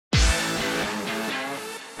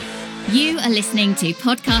You are listening to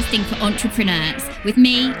Podcasting for Entrepreneurs with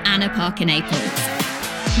me, Anna Parker Naples.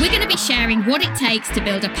 We're going to be sharing what it takes to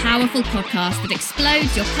build a powerful podcast that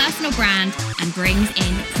explodes your personal brand and brings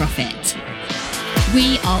in profit.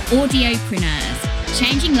 We are audiopreneurs,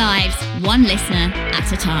 changing lives one listener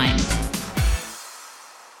at a time.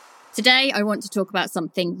 Today, I want to talk about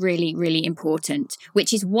something really, really important,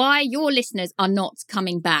 which is why your listeners are not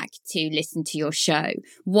coming back to listen to your show,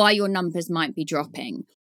 why your numbers might be dropping.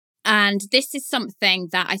 And this is something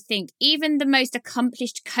that I think even the most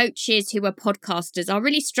accomplished coaches who are podcasters are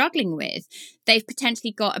really struggling with. They've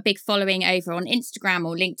potentially got a big following over on Instagram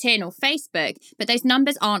or LinkedIn or Facebook, but those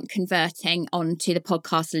numbers aren't converting onto the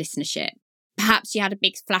podcast listenership. Perhaps you had a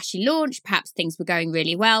big flashy launch, perhaps things were going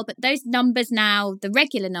really well, but those numbers now, the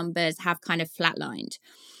regular numbers, have kind of flatlined.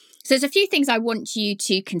 So there's a few things I want you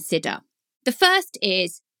to consider. The first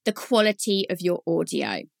is the quality of your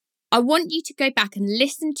audio. I want you to go back and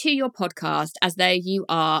listen to your podcast as though you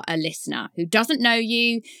are a listener who doesn't know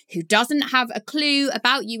you, who doesn't have a clue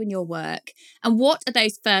about you and your work. And what are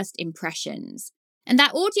those first impressions? And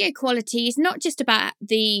that audio quality is not just about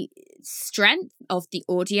the strength of the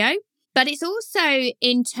audio, but it's also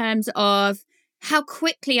in terms of how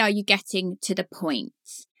quickly are you getting to the point?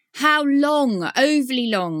 How long, overly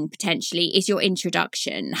long potentially, is your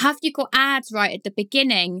introduction? Have you got ads right at the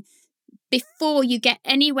beginning before you get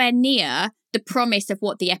anywhere near the promise of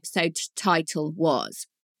what the episode title was?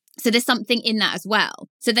 So there's something in that as well.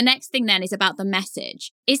 So the next thing then is about the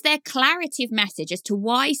message. Is there clarity of message as to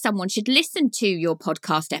why someone should listen to your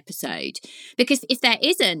podcast episode? Because if there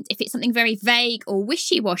isn't, if it's something very vague or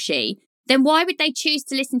wishy-washy, then why would they choose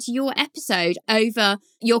to listen to your episode over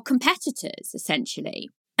your competitors, essentially?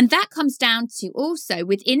 And that comes down to also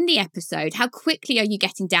within the episode, how quickly are you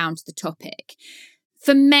getting down to the topic?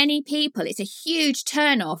 For many people, it's a huge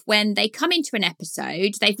turn-off when they come into an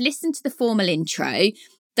episode, they've listened to the formal intro,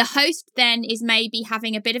 the host then is maybe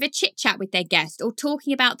having a bit of a chit-chat with their guest or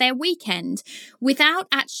talking about their weekend without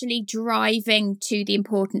actually driving to the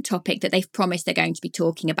important topic that they've promised they're going to be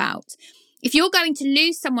talking about. If you're going to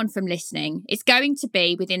lose someone from listening, it's going to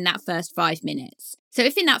be within that first 5 minutes. So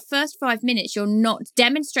if in that first 5 minutes, you're not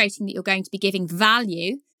demonstrating that you're going to be giving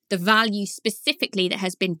value, the value specifically that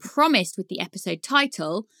has been promised with the episode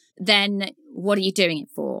title, then what are you doing it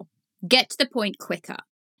for? Get to the point quicker.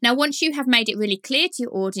 Now, once you have made it really clear to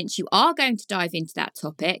your audience you are going to dive into that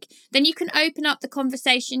topic, then you can open up the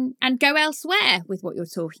conversation and go elsewhere with what you're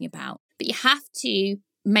talking about. But you have to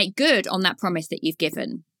make good on that promise that you've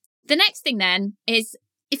given. The next thing then is,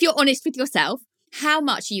 if you're honest with yourself, how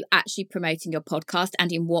much are you actually promoting your podcast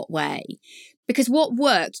and in what way? Because what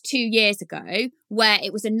worked 2 years ago, where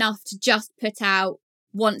it was enough to just put out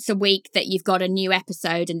once a week that you've got a new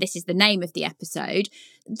episode and this is the name of the episode,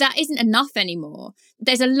 that isn't enough anymore.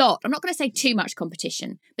 There's a lot, I'm not going to say too much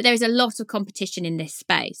competition, but there is a lot of competition in this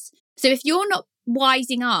space. So if you're not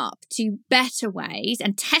wising up to better ways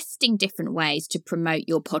and testing different ways to promote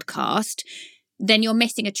your podcast, then you're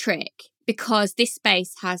missing a trick because this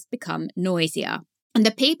space has become noisier. And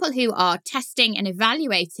the people who are testing and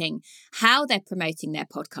evaluating how they're promoting their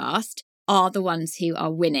podcast are the ones who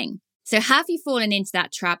are winning. So have you fallen into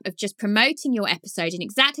that trap of just promoting your episode in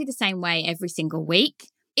exactly the same way every single week?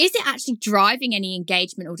 Is it actually driving any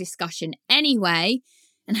engagement or discussion anyway?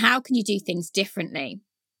 And how can you do things differently?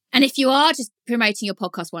 And if you are just promoting your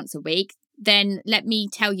podcast once a week, then let me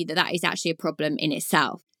tell you that that is actually a problem in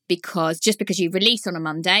itself. Because just because you release on a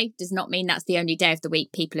Monday does not mean that's the only day of the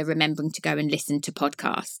week people are remembering to go and listen to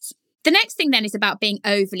podcasts. The next thing then is about being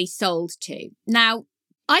overly sold to. Now,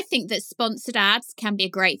 I think that sponsored ads can be a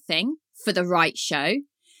great thing for the right show.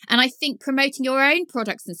 And I think promoting your own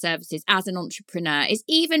products and services as an entrepreneur is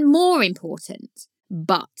even more important.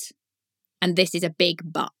 But, and this is a big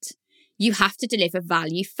but, you have to deliver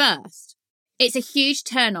value first. It's a huge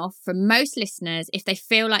turn-off for most listeners if they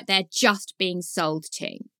feel like they're just being sold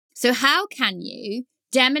to. So how can you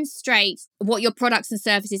demonstrate what your products and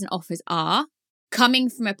services and offers are, coming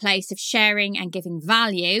from a place of sharing and giving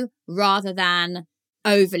value rather than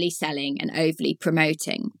overly selling and overly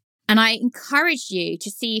promoting? And I encourage you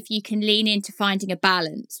to see if you can lean into finding a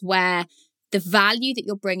balance where the value that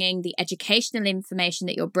you're bringing, the educational information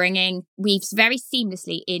that you're bringing, weaves very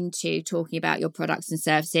seamlessly into talking about your products and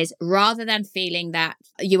services rather than feeling that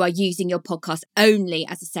you are using your podcast only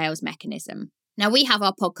as a sales mechanism. Now, we have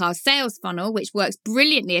our podcast sales funnel, which works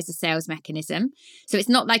brilliantly as a sales mechanism. So it's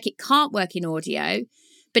not like it can't work in audio.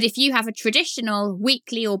 But if you have a traditional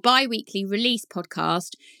weekly or bi-weekly release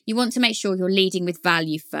podcast, you want to make sure you're leading with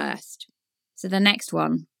value first. So the next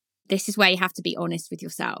one, this is where you have to be honest with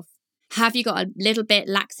yourself. Have you got a little bit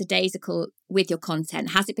lackadaisical with your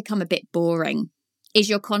content? Has it become a bit boring? Is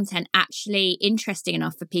your content actually interesting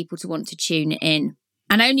enough for people to want to tune in?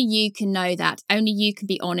 And only you can know that. Only you can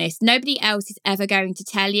be honest. Nobody else is ever going to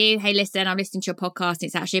tell you, hey, listen, I'm listening to your podcast.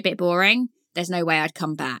 It's actually a bit boring. There's no way I'd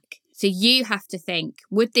come back. So you have to think,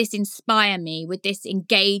 would this inspire me? Would this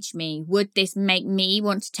engage me? Would this make me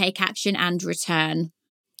want to take action and return?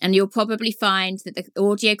 And you'll probably find that the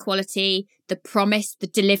audio quality, the promise, the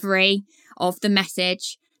delivery of the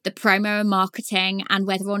message, the promo and marketing, and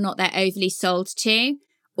whether or not they're overly sold to,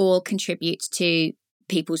 all contribute to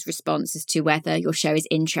people's response as to whether your show is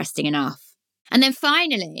interesting enough. And then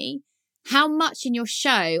finally, how much in your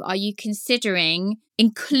show are you considering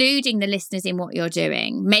including the listeners in what you're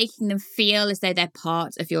doing, making them feel as though they're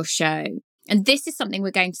part of your show? And this is something we're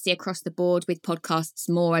going to see across the board with podcasts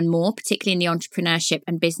more and more, particularly in the entrepreneurship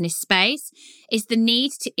and business space, is the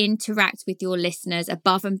need to interact with your listeners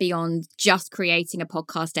above and beyond just creating a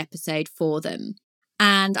podcast episode for them.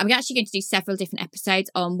 And I'm actually going to do several different episodes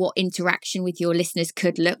on what interaction with your listeners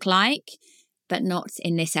could look like, but not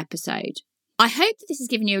in this episode. I hope that this has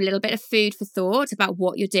given you a little bit of food for thought about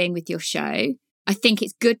what you're doing with your show. I think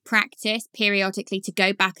it's good practice periodically to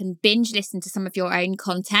go back and binge listen to some of your own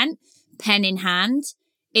content, pen in hand.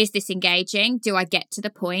 Is this engaging? Do I get to the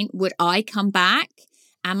point? Would I come back?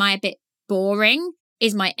 Am I a bit boring?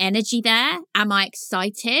 Is my energy there? Am I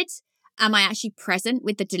excited? Am I actually present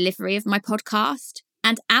with the delivery of my podcast?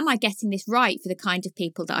 And am I getting this right for the kind of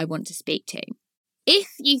people that I want to speak to? If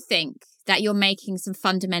you think that you're making some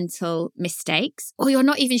fundamental mistakes, or you're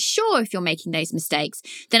not even sure if you're making those mistakes,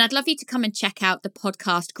 then I'd love you to come and check out the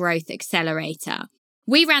Podcast Growth Accelerator.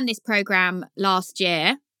 We ran this program last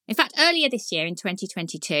year, in fact, earlier this year in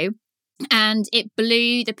 2022, and it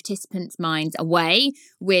blew the participants' minds away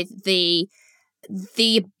with the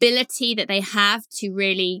ability that they have to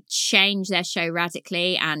really change their show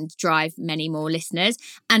radically and drive many more listeners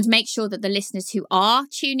and make sure that the listeners who are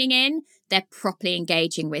tuning in, they're properly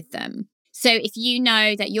engaging with them. So if you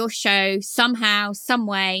know that your show somehow, some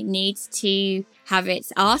way needs to have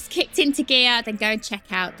its arse kicked into gear, then go and check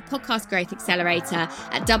out the Podcast Growth Accelerator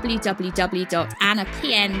at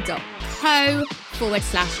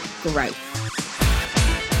www.annapn.co/growth.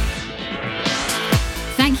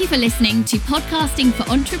 Thank you for listening to Podcasting for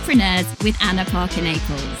Entrepreneurs with Anna Parker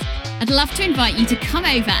Naples. I'd love to invite you to come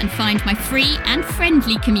over and find my free and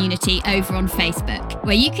friendly community over on Facebook,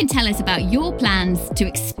 where you can tell us about your plans to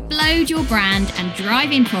explode your brand and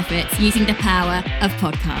drive in profits using the power of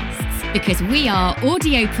podcasts. Because we are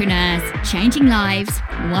audiopreneurs, changing lives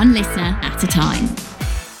one listener at a time.